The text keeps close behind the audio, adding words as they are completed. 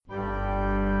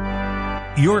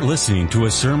You're listening to a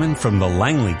sermon from the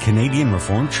Langley Canadian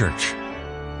Reformed Church.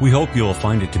 We hope you'll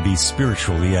find it to be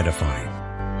spiritually edifying.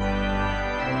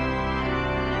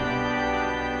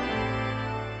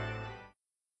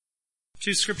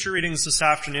 Two scripture readings this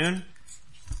afternoon.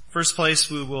 First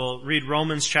place, we will read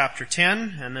Romans chapter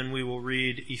 10, and then we will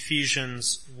read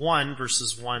Ephesians 1,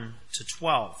 verses 1 to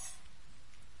 12.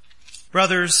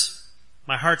 Brothers,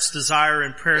 my heart's desire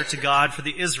and prayer to God for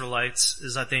the Israelites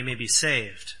is that they may be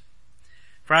saved.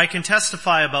 For I can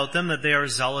testify about them that they are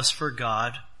zealous for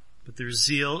God, but their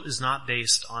zeal is not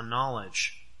based on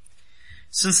knowledge.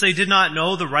 Since they did not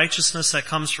know the righteousness that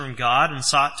comes from God and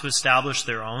sought to establish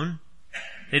their own,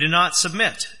 they did not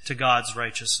submit to God's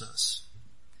righteousness.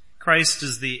 Christ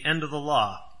is the end of the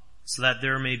law, so that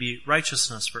there may be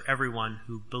righteousness for everyone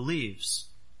who believes.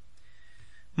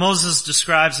 Moses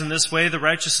describes in this way the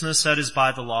righteousness that is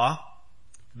by the law.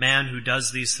 The man who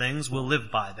does these things will live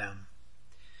by them.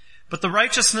 But the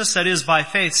righteousness that is by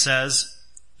faith says,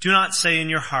 do not say in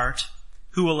your heart,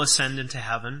 who will ascend into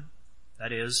heaven?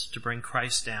 That is, to bring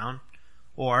Christ down.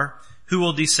 Or, who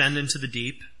will descend into the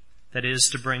deep? That is,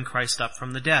 to bring Christ up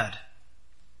from the dead.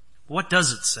 What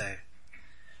does it say?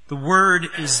 The word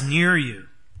is near you.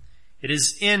 It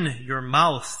is in your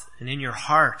mouth and in your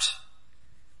heart.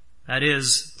 That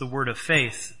is the word of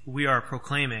faith we are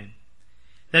proclaiming.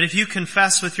 That if you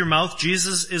confess with your mouth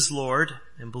Jesus is Lord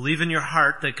and believe in your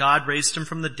heart that God raised him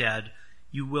from the dead,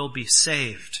 you will be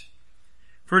saved.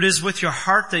 For it is with your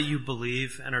heart that you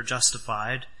believe and are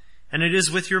justified, and it is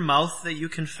with your mouth that you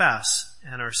confess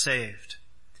and are saved.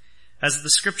 As the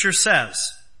scripture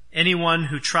says, anyone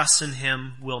who trusts in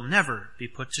him will never be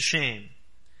put to shame.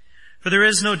 For there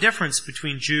is no difference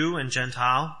between Jew and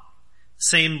Gentile. The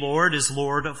same Lord is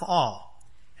Lord of all,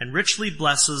 and richly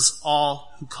blesses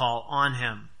all who call on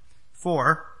him.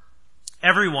 For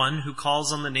everyone who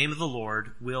calls on the name of the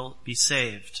Lord will be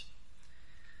saved.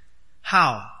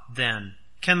 How, then,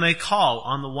 can they call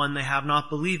on the one they have not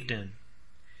believed in?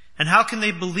 And how can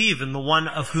they believe in the one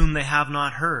of whom they have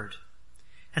not heard?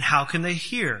 And how can they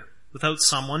hear without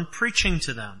someone preaching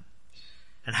to them?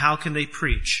 And how can they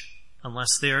preach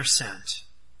unless they are sent?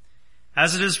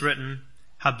 As it is written,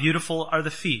 how beautiful are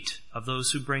the feet of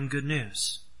those who bring good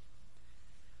news.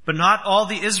 But not all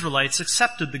the Israelites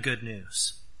accepted the good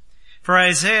news. For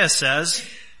Isaiah says,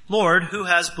 Lord, who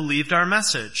has believed our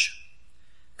message?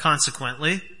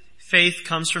 Consequently, faith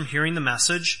comes from hearing the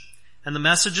message, and the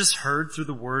message is heard through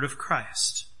the word of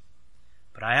Christ.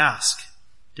 But I ask,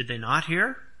 did they not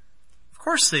hear? Of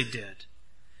course they did.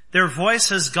 Their voice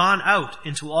has gone out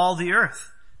into all the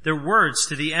earth, their words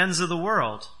to the ends of the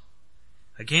world.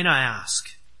 Again I ask,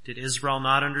 did Israel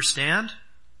not understand?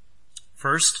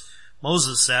 First,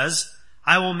 Moses says,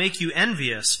 I will make you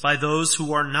envious by those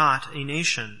who are not a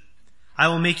nation. I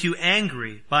will make you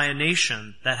angry by a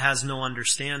nation that has no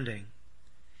understanding.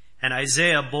 And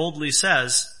Isaiah boldly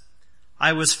says,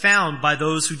 I was found by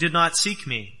those who did not seek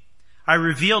me. I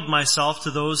revealed myself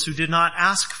to those who did not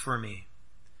ask for me.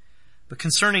 But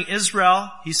concerning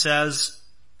Israel, he says,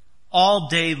 all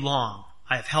day long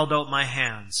I have held out my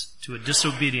hands to a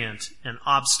disobedient and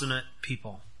obstinate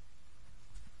people.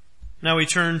 Now we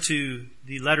turn to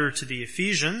the letter to the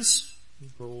Ephesians.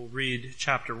 We'll read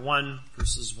chapter 1,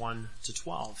 verses 1 to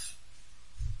 12.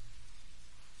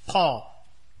 Paul,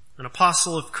 an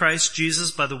apostle of Christ Jesus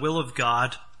by the will of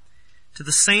God, to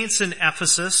the saints in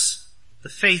Ephesus, the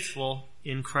faithful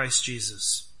in Christ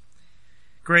Jesus.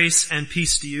 Grace and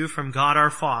peace to you from God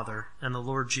our Father and the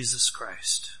Lord Jesus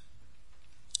Christ.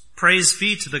 Praise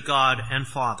be to the God and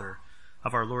Father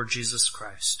of our Lord Jesus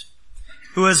Christ,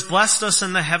 who has blessed us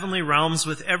in the heavenly realms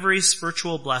with every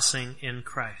spiritual blessing in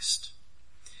Christ.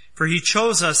 For he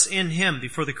chose us in him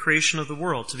before the creation of the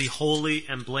world to be holy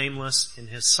and blameless in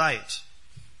his sight.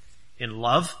 In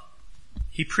love,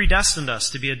 he predestined us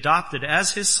to be adopted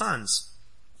as his sons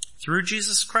through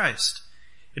Jesus Christ,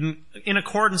 in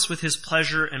accordance with his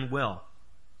pleasure and will,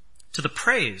 to the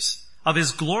praise of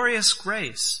his glorious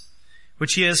grace,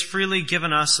 which he has freely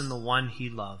given us in the one he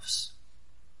loves.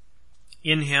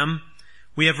 In him,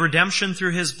 we have redemption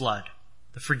through his blood,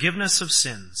 the forgiveness of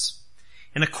sins,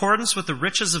 in accordance with the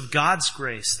riches of God's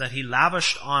grace that he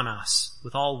lavished on us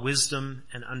with all wisdom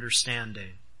and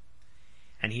understanding.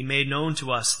 And he made known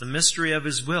to us the mystery of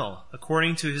his will,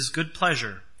 according to his good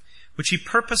pleasure, which he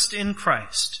purposed in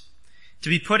Christ, to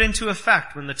be put into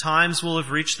effect when the times will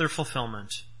have reached their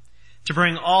fulfillment, to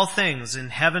bring all things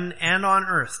in heaven and on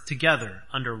earth together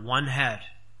under one head,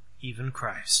 even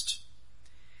Christ.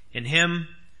 In him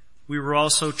we were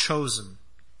also chosen,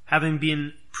 having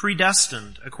been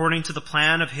predestined according to the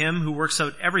plan of him who works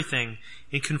out everything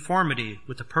in conformity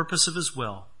with the purpose of his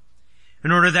will,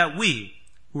 in order that we,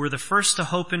 who were the first to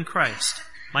hope in Christ,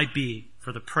 might be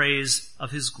for the praise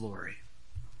of his glory.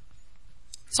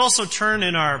 Let's also turn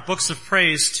in our books of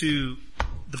praise to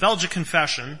the Belgic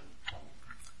Confession,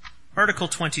 Article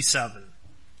 27.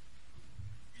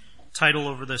 Title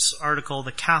over this article,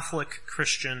 The Catholic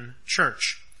Christian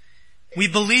Church. We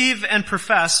believe and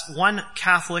profess one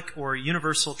Catholic or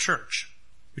universal church,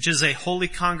 which is a holy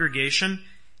congregation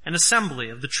and assembly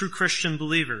of the true Christian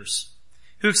believers,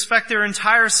 who expect their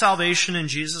entire salvation in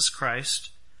Jesus Christ,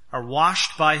 are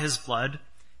washed by his blood,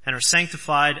 and are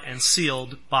sanctified and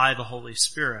sealed by the Holy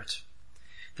Spirit.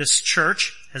 This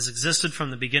church has existed from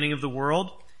the beginning of the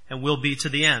world and will be to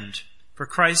the end, for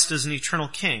Christ is an eternal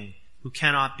King who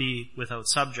cannot be without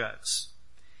subjects.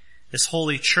 This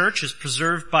holy church is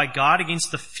preserved by God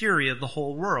against the fury of the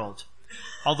whole world,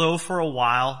 although for a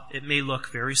while it may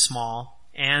look very small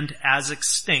and as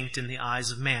extinct in the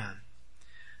eyes of man.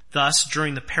 Thus,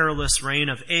 during the perilous reign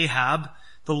of Ahab,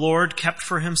 the Lord kept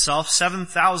for himself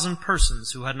 7,000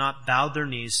 persons who had not bowed their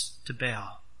knees to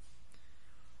Baal.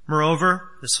 Moreover,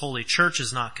 this holy church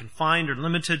is not confined or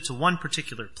limited to one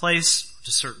particular place or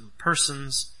to certain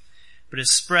persons, but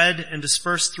is spread and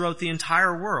dispersed throughout the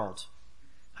entire world.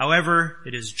 However,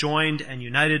 it is joined and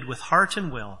united with heart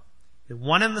and will in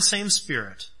one and the same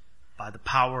Spirit by the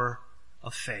power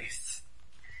of faith.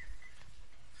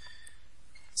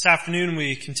 This afternoon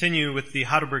we continue with the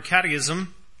Heidelberg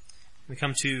Catechism. We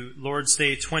come to Lord's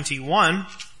Day 21.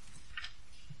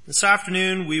 This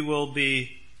afternoon we will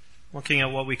be looking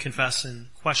at what we confess in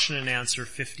question and answer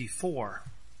 54.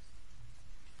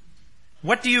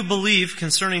 What do you believe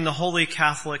concerning the Holy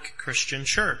Catholic Christian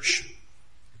Church?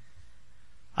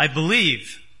 I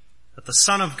believe that the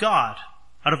Son of God,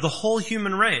 out of the whole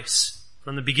human race,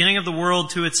 from the beginning of the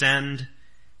world to its end,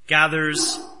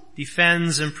 gathers,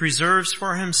 defends, and preserves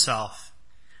for himself,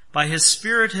 by his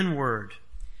Spirit and Word,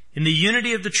 in the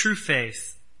unity of the true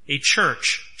faith, a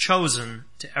church chosen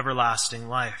to everlasting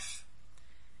life.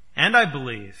 And I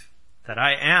believe that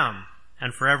I am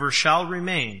and forever shall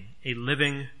remain a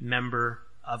living member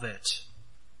of it.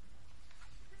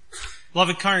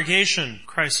 Beloved congregation,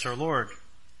 Christ our Lord,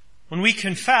 when we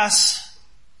confess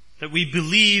that we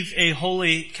believe a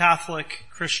holy Catholic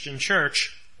Christian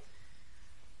church,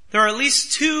 there are at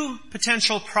least two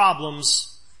potential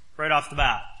problems right off the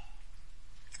bat.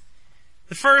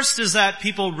 The first is that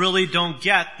people really don't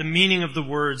get the meaning of the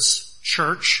words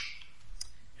church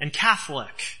and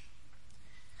Catholic.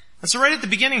 And so right at the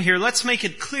beginning here, let's make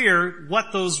it clear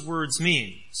what those words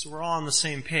mean, so we're all on the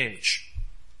same page.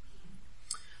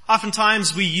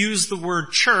 Oftentimes we use the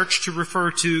word church to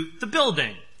refer to the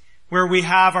building, where we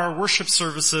have our worship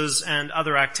services and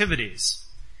other activities.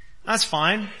 That's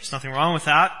fine, there's nothing wrong with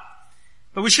that.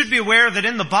 But we should be aware that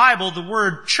in the Bible, the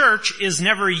word church is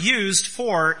never used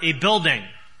for a building.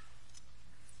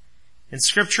 In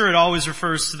Scripture, it always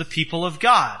refers to the people of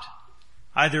God,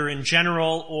 either in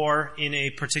general or in a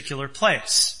particular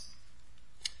place.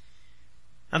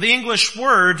 Now, the English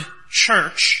word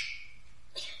church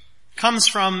comes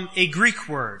from a Greek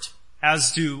word,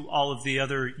 as do all of the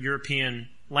other European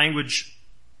language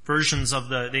versions of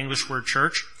the English word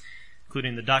church,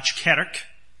 including the Dutch kerk.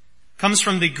 Comes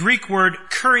from the Greek word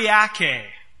kuriake.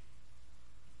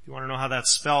 If you want to know how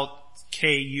that's spelled,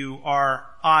 K-U-R-I-A-K-E.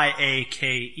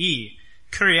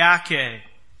 Kuriake.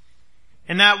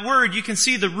 In that word, you can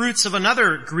see the roots of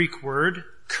another Greek word,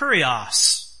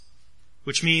 kurios,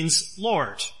 which means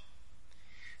Lord.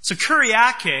 So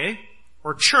kuriake,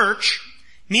 or church,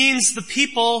 means the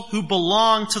people who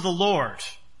belong to the Lord.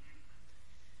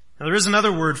 Now there is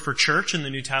another word for church in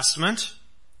the New Testament.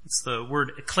 It's the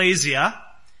word ecclesia.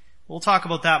 We'll talk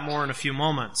about that more in a few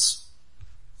moments.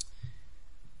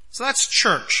 So that's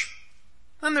church.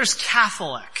 Then there's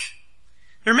Catholic.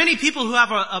 There are many people who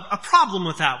have a problem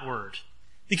with that word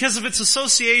because of its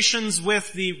associations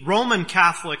with the Roman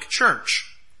Catholic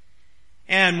Church.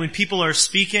 And when people are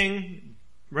speaking,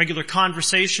 regular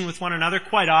conversation with one another,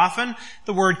 quite often,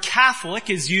 the word Catholic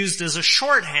is used as a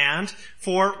shorthand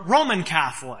for Roman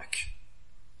Catholic.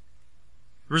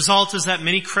 The result is that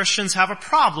many Christians have a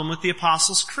problem with the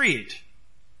Apostles' Creed.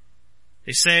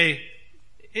 They say,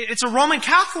 it's a Roman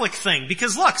Catholic thing,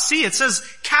 because look, see, it says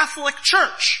Catholic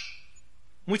Church.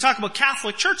 When we talk about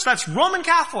Catholic Church, that's Roman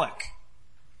Catholic.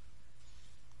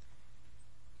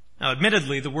 Now,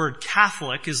 admittedly, the word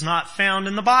Catholic is not found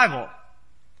in the Bible,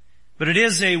 but it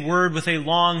is a word with a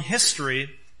long history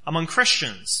among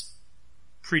Christians.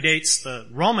 It predates the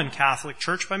Roman Catholic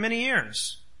Church by many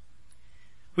years.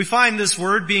 We find this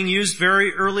word being used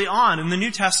very early on in the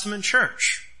New Testament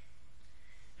church.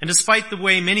 And despite the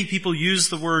way many people use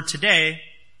the word today,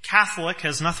 Catholic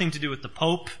has nothing to do with the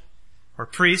Pope or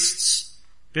priests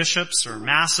bishops or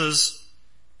masses.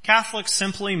 Catholic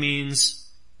simply means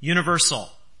universal.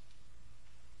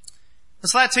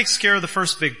 So that takes care of the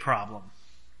first big problem,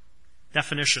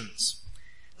 definitions.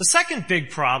 The second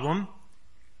big problem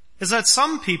is that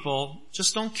some people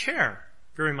just don't care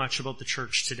very much about the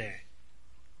church today.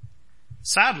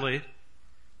 Sadly,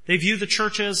 they view the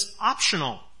church as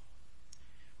optional,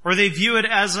 or they view it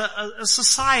as a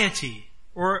society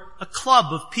or a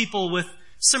club of people with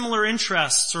similar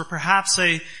interests or perhaps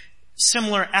a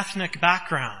similar ethnic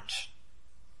background.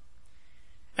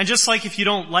 And just like if you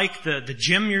don't like the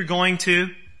gym you're going to,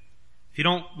 if you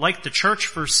don't like the church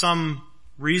for some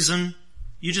reason,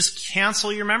 you just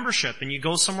cancel your membership and you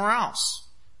go somewhere else.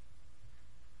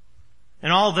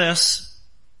 And all this,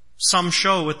 some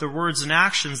show with their words and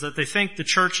actions that they think the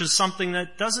church is something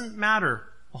that doesn't matter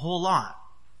a whole lot.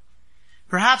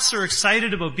 Perhaps they're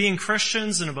excited about being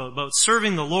Christians and about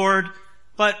serving the Lord,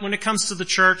 but when it comes to the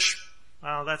church,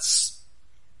 well, that's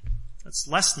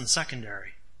less than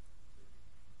secondary.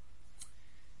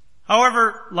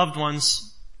 However, loved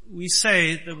ones, we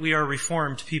say that we are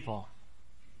Reformed people.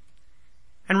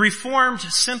 And Reformed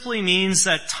simply means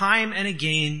that time and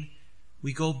again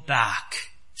we go back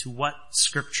to what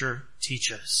Scripture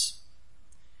teaches.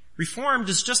 Reformed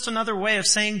is just another way of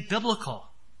saying biblical.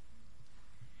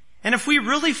 And if we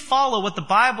really follow what the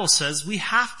Bible says, we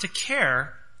have to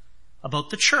care about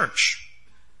the church.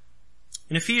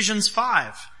 In Ephesians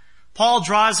 5, Paul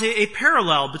draws a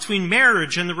parallel between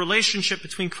marriage and the relationship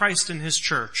between Christ and His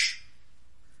church.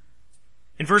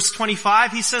 In verse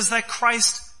 25, he says that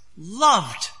Christ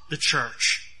loved the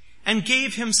church and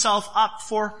gave Himself up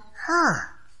for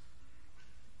her.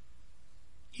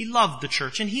 He loved the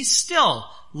church and He still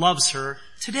loves her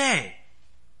today.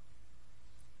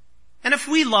 And if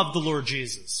we love the Lord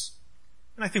Jesus,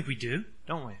 and I think we do,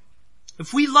 don't we?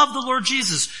 If we love the Lord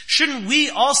Jesus, shouldn't we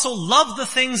also love the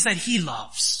things that He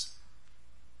loves?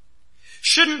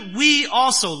 Shouldn't we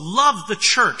also love the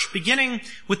church, beginning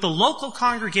with the local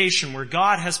congregation where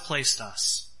God has placed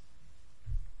us?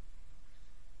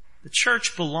 The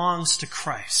church belongs to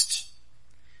Christ.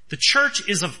 The church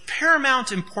is of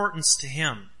paramount importance to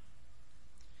Him.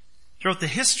 Throughout the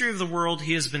history of the world,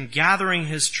 He has been gathering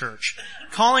His church,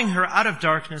 calling her out of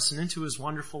darkness and into His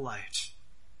wonderful light.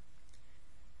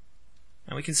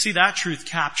 And we can see that truth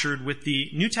captured with the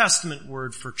New Testament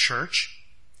word for church,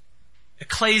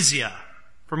 ecclesia,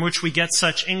 from which we get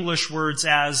such English words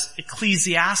as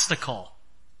ecclesiastical.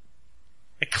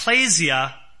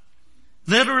 Ecclesia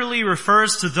literally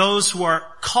refers to those who are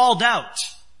called out,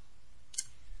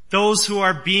 those who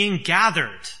are being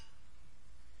gathered.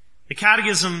 The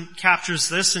Catechism captures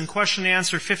this in question and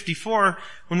answer 54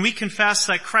 when we confess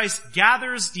that Christ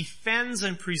gathers, defends,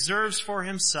 and preserves for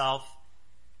Himself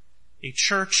a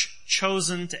church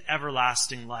chosen to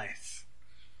everlasting life.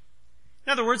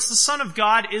 In other words, the Son of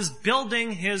God is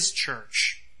building His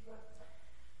church.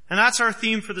 And that's our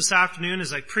theme for this afternoon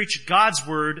as I preach God's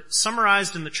Word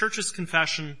summarized in the Church's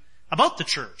confession about the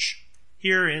church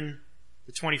here in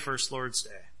the 21st Lord's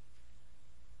Day.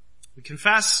 We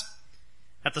confess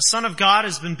that the Son of God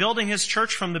has been building His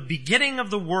church from the beginning of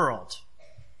the world.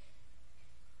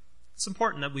 It's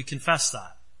important that we confess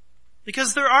that,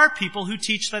 because there are people who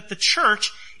teach that the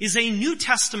church is a New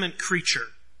Testament creature,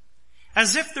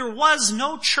 as if there was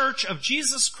no church of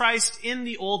Jesus Christ in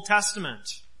the Old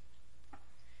Testament.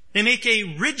 They make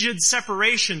a rigid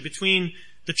separation between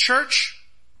the church,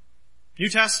 New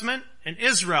Testament, and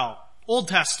Israel, Old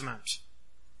Testament.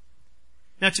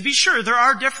 Now, to be sure, there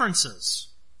are differences.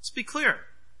 Let's be clear.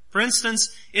 For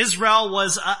instance, Israel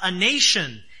was a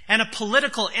nation and a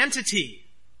political entity.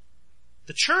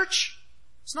 The church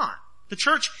is not. The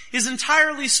church is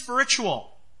entirely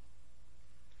spiritual.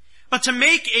 But to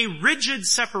make a rigid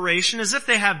separation as if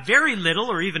they have very little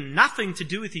or even nothing to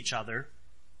do with each other,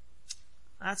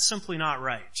 that's simply not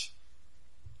right.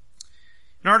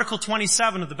 In Article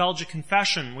 27 of the Belgic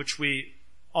Confession, which we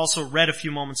also read a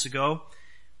few moments ago,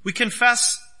 we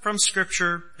confess from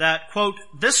Scripture that, quote,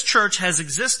 "This church has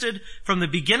existed from the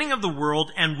beginning of the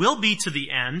world and will be to the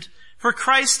end, for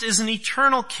Christ is an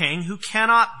eternal King who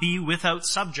cannot be without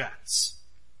subjects."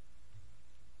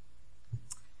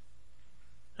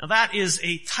 Now that is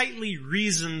a tightly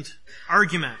reasoned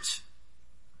argument.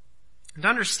 And to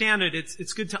understand it,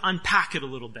 it's good to unpack it a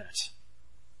little bit.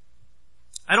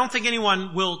 I don't think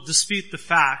anyone will dispute the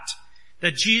fact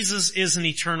that Jesus is an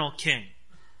eternal King.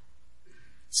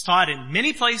 It's taught in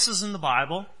many places in the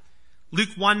Bible,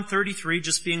 Luke 1:33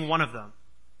 just being one of them.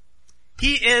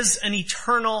 He is an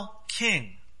eternal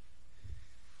King.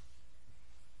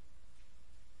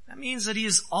 That means that He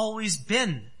has always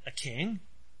been a king,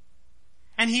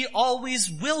 and He always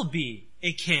will be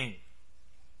a king.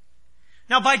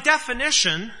 Now, by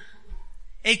definition,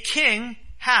 a king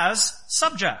has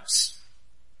subjects.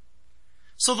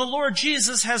 So the Lord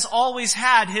Jesus has always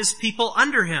had his people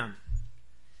under him.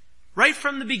 Right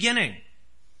from the beginning,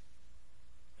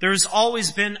 there has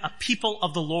always been a people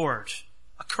of the Lord,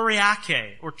 a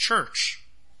kuriake, or church.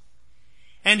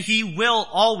 And he will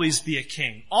always be a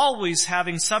king, always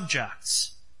having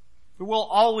subjects. There will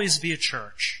always be a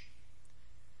church.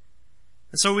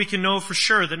 And so we can know for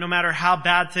sure that no matter how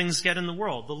bad things get in the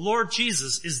world, the Lord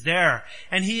Jesus is there,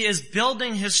 and he is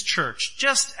building his church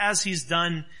just as he's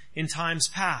done in times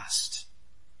past.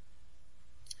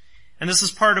 And this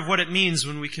is part of what it means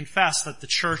when we confess that the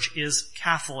church is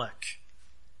Catholic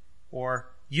or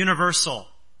universal.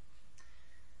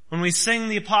 When we sing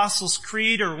the Apostles'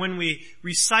 Creed or when we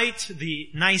recite the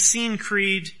Nicene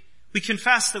Creed, we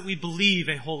confess that we believe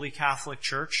a holy Catholic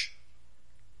Church.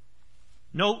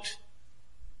 Note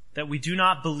that we do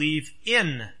not believe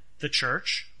in the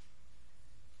church.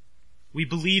 We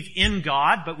believe in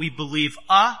God, but we believe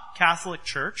a Catholic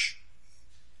Church.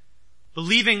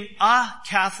 Believing a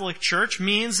Catholic Church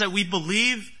means that we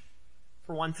believe,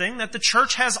 for one thing, that the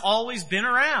church has always been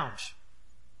around.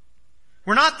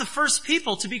 We're not the first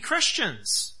people to be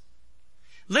Christians.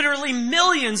 Literally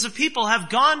millions of people have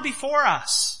gone before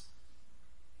us.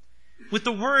 With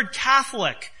the word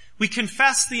Catholic, we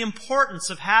confess the importance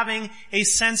of having a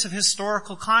sense of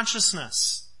historical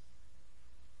consciousness.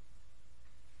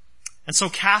 And so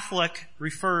Catholic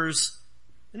refers,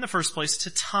 in the first place, to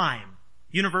time.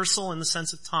 Universal in the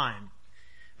sense of time.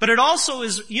 But it also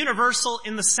is universal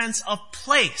in the sense of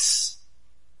place.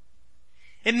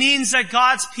 It means that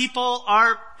God's people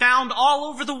are found all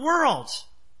over the world.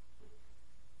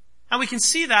 And we can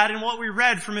see that in what we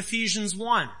read from Ephesians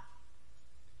 1.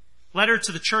 Letter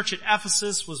to the church at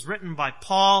Ephesus was written by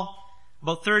Paul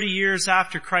about 30 years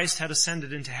after Christ had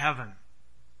ascended into heaven.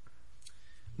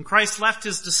 When Christ left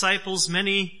his disciples,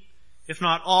 many, if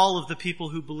not all, of the people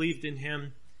who believed in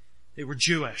him, they were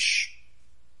Jewish.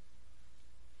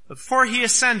 But before he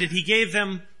ascended, he gave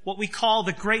them what we call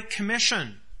the Great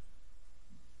Commission.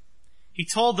 He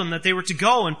told them that they were to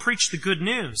go and preach the good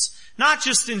news, not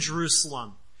just in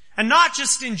Jerusalem, and not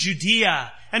just in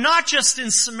Judea, and not just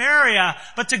in Samaria,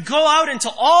 but to go out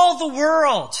into all the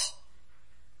world.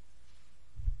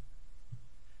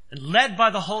 And led by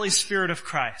the Holy Spirit of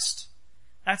Christ.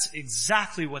 That's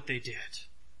exactly what they did.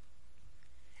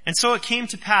 And so it came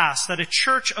to pass that a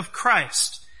church of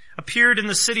Christ appeared in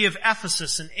the city of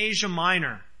Ephesus in Asia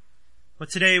Minor,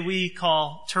 what today we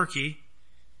call Turkey.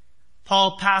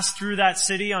 Paul passed through that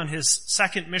city on his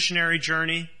second missionary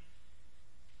journey.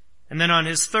 And then on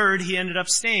his third, he ended up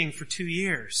staying for 2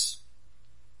 years.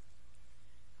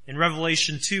 In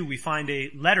Revelation 2, we find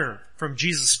a letter from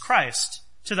Jesus Christ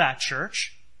to that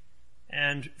church.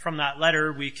 And from that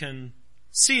letter, we can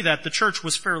see that the church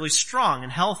was fairly strong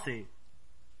and healthy.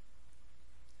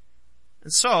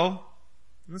 And so,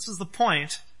 and this is the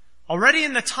point, already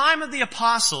in the time of the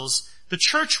apostles, the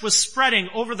church was spreading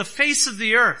over the face of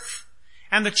the earth.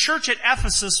 And the church at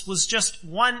Ephesus was just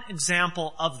one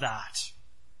example of that.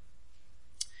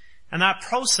 And that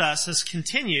process has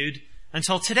continued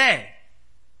until today.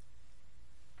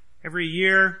 Every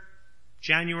year,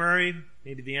 January,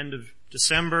 maybe the end of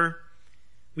December,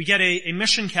 we get a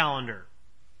mission calendar.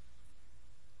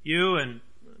 You and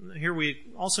here we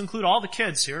also include all the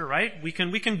kids here, right? We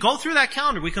can go through that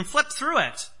calendar. We can flip through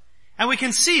it. And we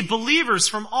can see believers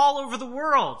from all over the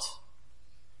world.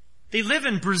 They live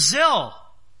in Brazil.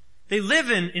 They live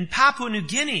in Papua New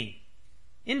Guinea,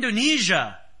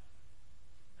 Indonesia,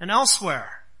 and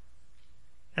elsewhere.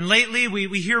 And lately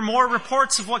we hear more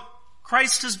reports of what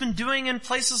Christ has been doing in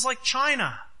places like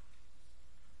China.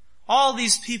 All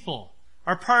these people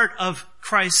are part of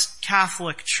Christ's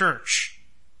Catholic Church.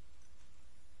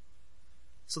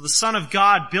 So the Son of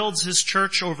God builds his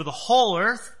church over the whole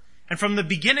earth and from the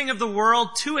beginning of the world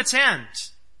to its end.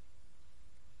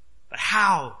 But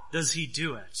how does he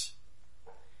do it?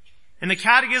 In the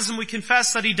Catechism, we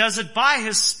confess that he does it by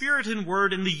his Spirit and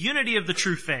Word in the unity of the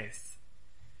true faith.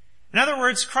 In other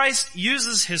words, Christ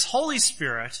uses his Holy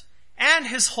Spirit and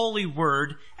his Holy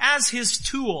Word as his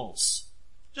tools.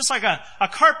 Just like a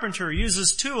carpenter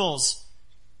uses tools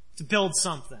to build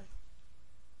something.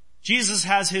 Jesus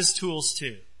has his tools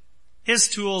too. His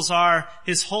tools are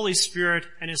his Holy Spirit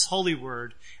and his Holy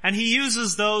Word, and he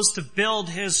uses those to build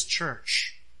his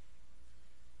church.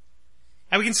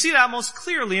 And we can see that most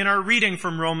clearly in our reading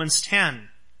from Romans 10.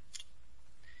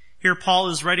 Here Paul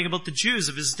is writing about the Jews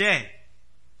of his day.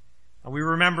 And we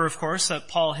remember, of course, that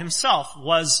Paul himself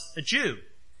was a Jew.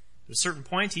 At a certain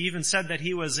point, he even said that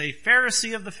he was a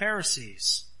Pharisee of the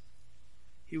Pharisees.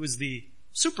 He was the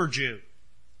super Jew.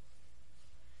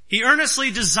 He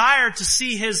earnestly desired to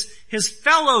see his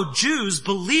fellow Jews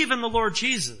believe in the Lord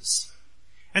Jesus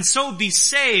and so be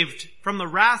saved from the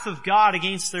wrath of God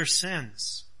against their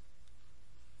sins.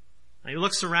 Now he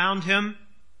looks around him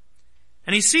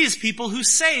and he sees people who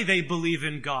say they believe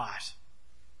in God.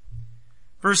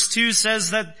 Verse 2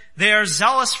 says that they are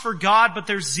zealous for God, but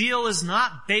their zeal is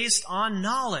not based on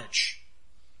knowledge.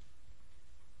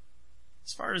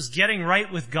 As far as getting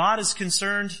right with God is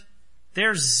concerned,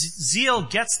 their zeal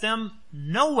gets them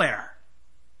nowhere.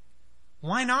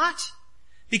 Why not?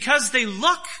 Because they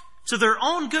look to their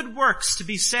own good works to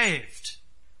be saved.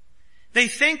 They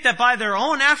think that by their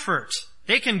own effort,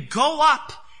 they can go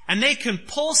up and they can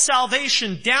pull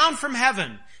salvation down from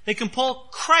heaven. They can pull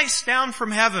Christ down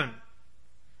from heaven.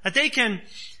 That they can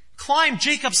climb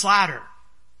Jacob's ladder.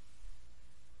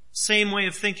 Same way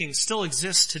of thinking still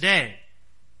exists today.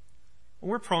 And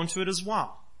we're prone to it as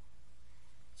well.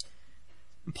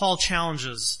 And Paul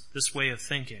challenges this way of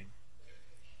thinking.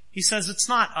 He says it's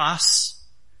not us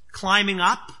climbing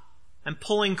up and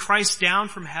pulling Christ down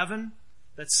from heaven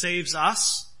that saves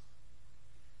us.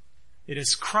 It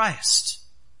is Christ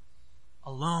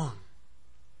alone,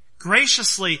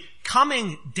 graciously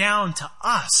coming down to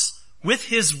us with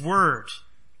His Word.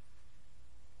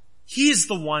 He is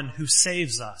the one who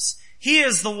saves us. He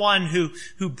is the one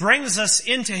who brings us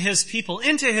into His people,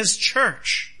 into His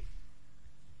church.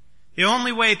 The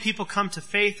only way people come to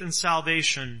faith and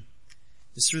salvation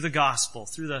is through the gospel,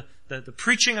 through the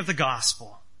preaching of the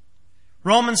gospel.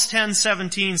 Romans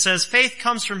 10:17 says, faith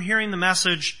comes from hearing the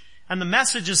message, and the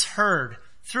message is heard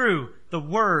through the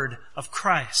word of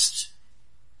Christ.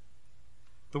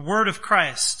 The word of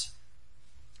Christ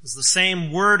is the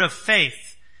same word of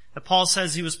faith that Paul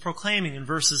says he was proclaiming in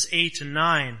verses 8 and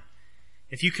 9.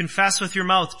 If you confess with your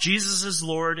mouth Jesus is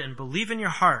Lord and believe in your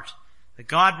heart that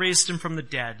God raised him from the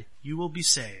dead, you will be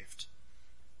saved.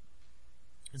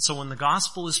 And so when the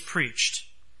gospel is preached,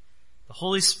 the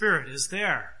Holy Spirit is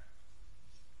there.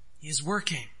 He is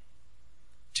working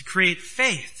to create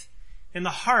faith in the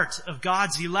heart of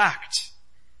God's elect.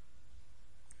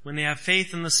 When they have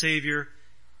faith in the Savior,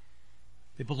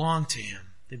 they belong to Him.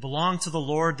 They belong to the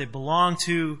Lord. They belong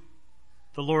to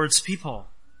the Lord's people.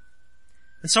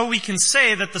 And so we can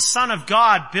say that the Son of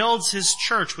God builds His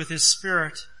church with His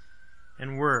Spirit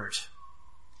and Word.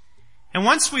 And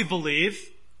once we believe,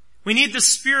 we need the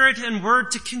Spirit and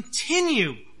Word to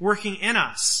continue working in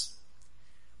us.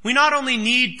 We not only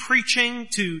need preaching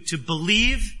to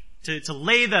believe, to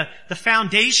lay the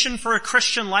foundation for a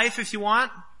Christian life, if you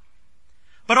want,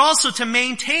 but also to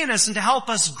maintain us and to help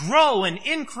us grow and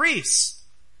increase,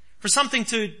 for something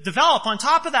to develop on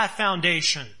top of that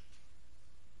foundation.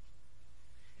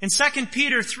 In 2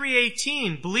 Peter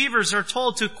 3:18, believers are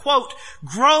told to, quote,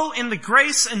 grow in the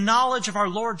grace and knowledge of our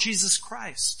Lord Jesus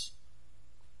Christ.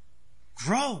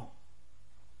 Grow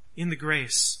in the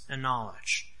grace and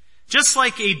knowledge. Just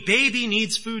like a baby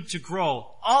needs food to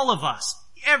grow, all of us,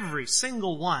 every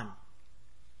single one,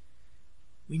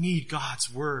 we need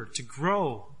God's Word to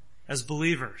grow as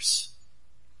believers.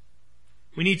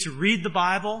 We need to read the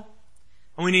Bible,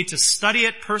 and we need to study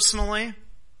it personally,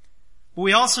 but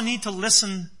we also need to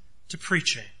listen to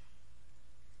preaching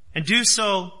and do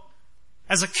so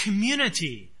as a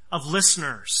community of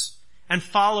listeners and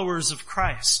followers of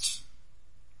Christ.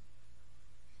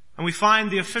 And we find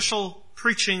the official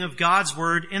preaching of God's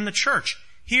Word in the church,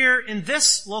 here in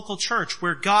this local church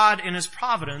where God in His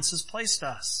providence has placed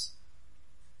us.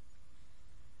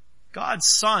 God's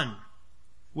Son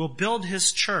will build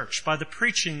His church by the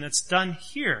preaching that's done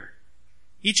here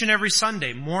each and every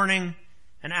Sunday, morning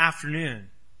and afternoon.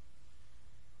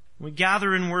 We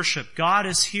gather in worship. God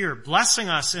is here blessing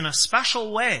us in a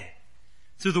special way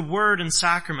through the Word and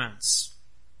sacraments.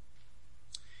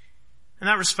 In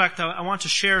that respect, I want to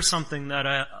share something that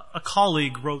a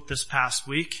colleague wrote this past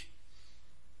week.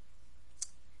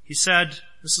 He said,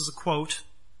 this is a quote,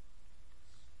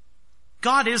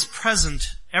 God is present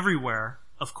everywhere,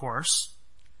 of course,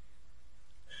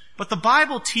 but the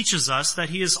Bible teaches us that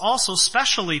He is also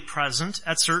specially present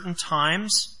at certain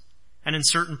times and in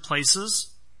certain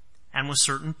places and with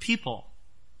certain people.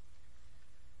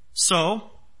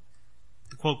 So,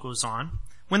 the quote goes on,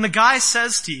 when the guy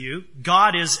says to you,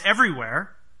 God is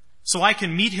everywhere, so I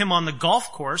can meet Him on the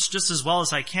golf course just as well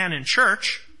as I can in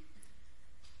church,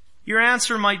 your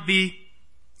answer might be,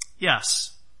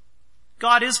 yes,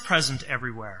 God is present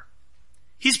everywhere.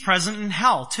 He's present in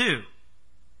hell too.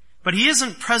 But He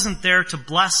isn't present there to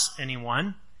bless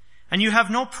anyone, and you have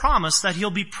no promise that He'll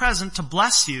be present to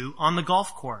bless you on the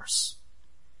golf course.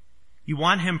 You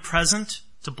want Him present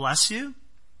to bless you?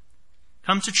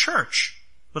 Come to church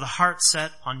with a heart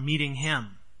set on meeting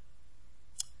him.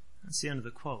 That's the end of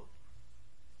the quote.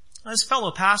 This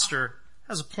fellow pastor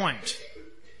has a point.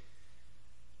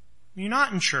 When you're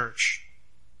not in church,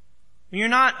 when you're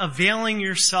not availing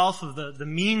yourself of the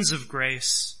means of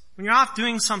grace, when you're off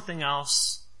doing something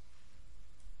else,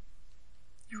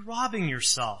 you're robbing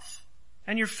yourself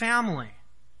and your family.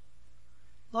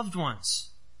 Loved ones,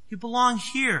 you belong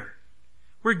here,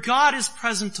 where God is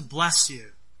present to bless you.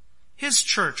 His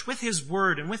church, with His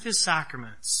word and with His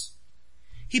sacraments.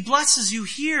 He blesses you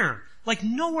here like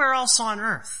nowhere else on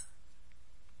earth.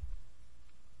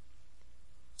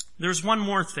 There's one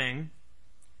more thing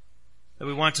that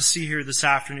we want to see here this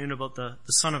afternoon about the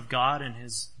Son of God and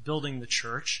His building the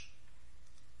church.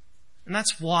 And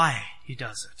that's why He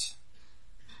does it.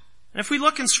 And if we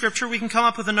look in Scripture, we can come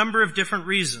up with a number of different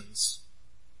reasons.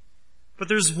 But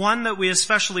there's one that we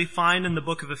especially find in the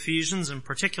book of Ephesians, and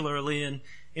particularly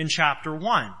in chapter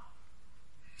 1.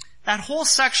 That whole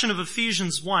section of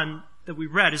Ephesians 1 that we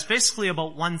read is basically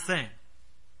about one thing.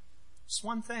 Just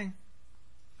one thing.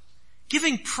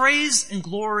 Giving praise and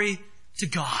glory to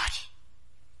God.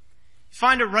 You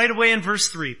find it right away in verse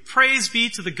 3. Praise be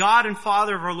to the God and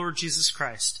Father of our Lord Jesus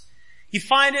Christ. You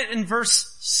find it in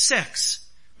verse 6,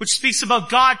 which speaks about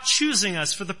God choosing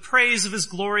us for the praise of His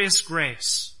glorious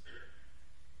grace.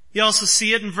 You also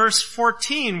see it in verse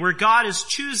 14, where God is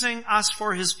choosing us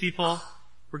for His people.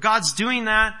 Where God's doing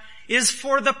that is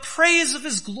for the praise of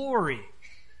His glory.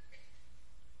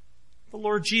 The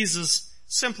Lord Jesus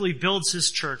simply builds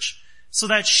His church so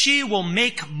that she will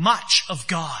make much of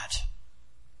God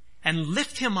and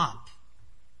lift Him up,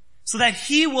 so that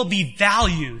He will be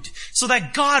valued, so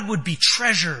that God would be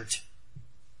treasured.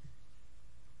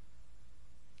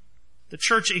 The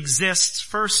church exists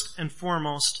first and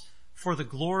foremost for the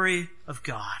glory of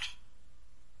God.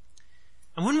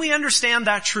 And when we understand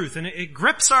that truth, and it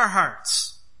grips our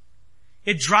hearts,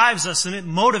 it drives us and it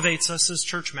motivates us as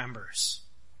church members.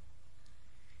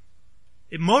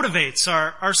 It motivates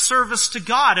our service to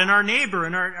God and our neighbor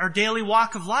in our daily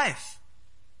walk of life.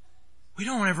 We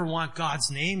don't ever want God's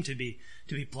name to be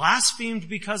blasphemed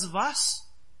because of us.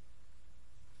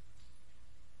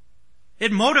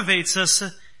 It motivates us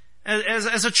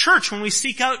as a church when we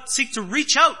seek to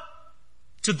reach out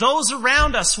to those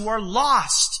around us who are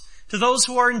lost, to those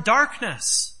who are in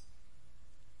darkness.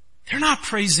 They're not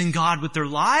praising God with their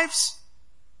lives.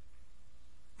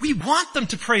 We want them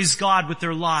to praise God with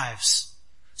their lives.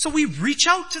 So we reach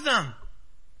out to them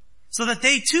so that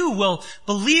they too will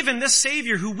believe in this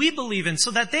Savior who we believe in,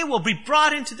 so that they will be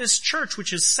brought into this church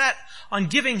which is set on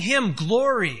giving Him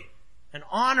glory and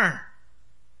honor.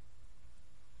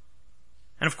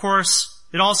 And of course,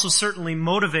 it also certainly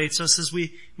motivates us as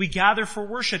we gather for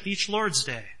worship each Lord's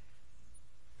Day.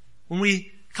 When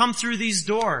we come through these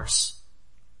doors,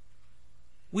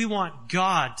 we want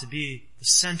God to be the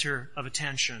center of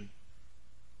attention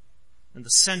and the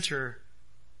center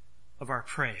of our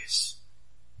praise.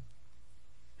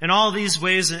 In all these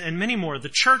ways and many more, the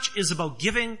church is about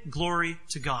giving glory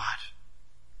to God.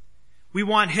 We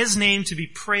want His name to be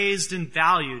praised and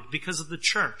valued because of the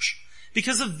church.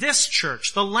 Because of this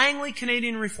church, the Langley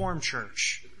Canadian Reformed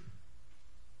Church.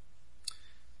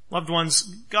 Loved ones,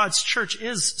 God's church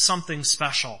is something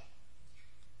special.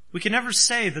 We can never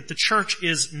say that the church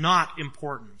is not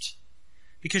important,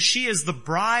 because she is the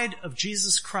bride of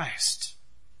Jesus Christ.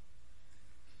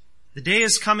 The day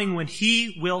is coming when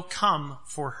He will come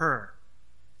for her.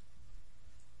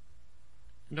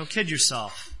 And don't kid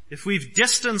yourself. If we've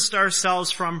distanced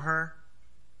ourselves from her,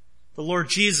 the Lord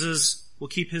Jesus will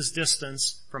keep His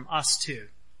distance from us too.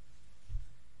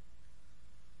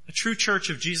 A true church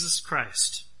of Jesus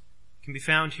Christ can be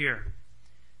found here.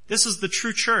 This is the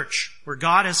true church where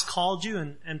God has called you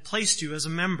and placed you as a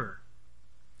member.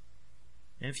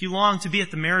 And if you long to be at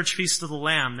the marriage feast of the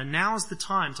Lamb, then now is the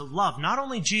time to love not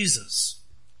only Jesus,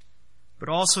 but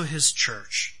also His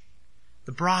church,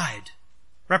 the bride,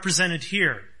 represented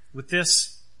here with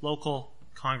this local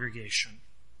congregation.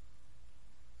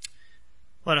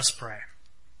 Let us pray.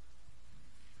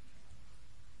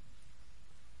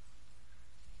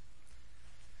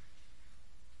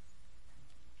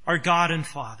 Our God and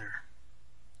Father,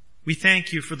 we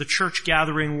thank You for the church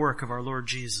gathering work of our Lord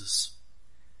Jesus.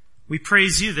 We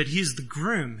praise You that He is the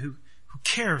groom who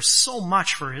cares so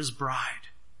much for His bride.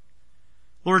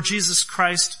 Lord Jesus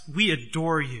Christ, we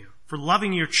adore You for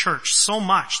loving Your church so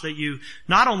much that You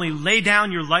not only lay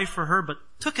down Your life for her, but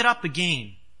took it up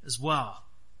again as well.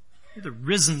 You're the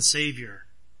risen Savior.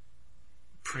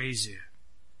 We praise You.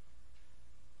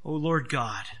 O Lord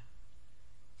God,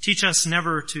 teach us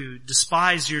never to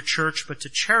despise Your church, but to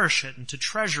cherish it and to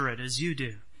treasure it as You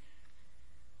do.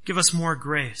 Give us more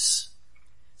grace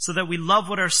so that we love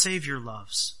what our Savior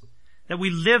loves, that we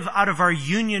live out of our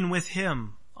union with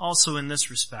Him also in this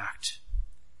respect.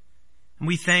 And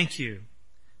we thank you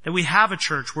that we have a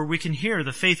church where we can hear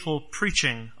the faithful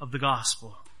preaching of the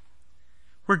gospel.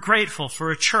 We're grateful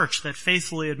for a church that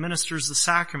faithfully administers the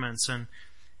sacraments and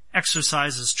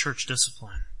exercises church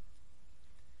discipline.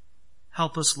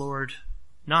 Help us, Lord,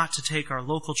 not to take our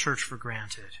local church for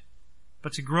granted,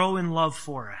 but to grow in love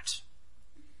for it.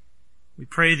 We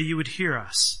pray that you would hear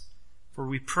us, for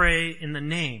we pray in the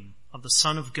name of the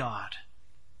Son of God.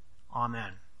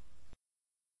 Amen.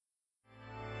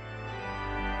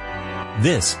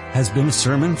 This has been a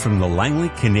sermon from the Langley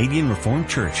Canadian Reformed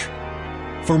Church.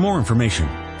 For more information,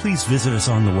 please visit us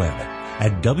on the web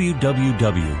at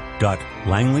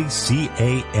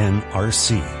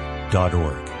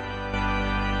www.langleycanrc.org.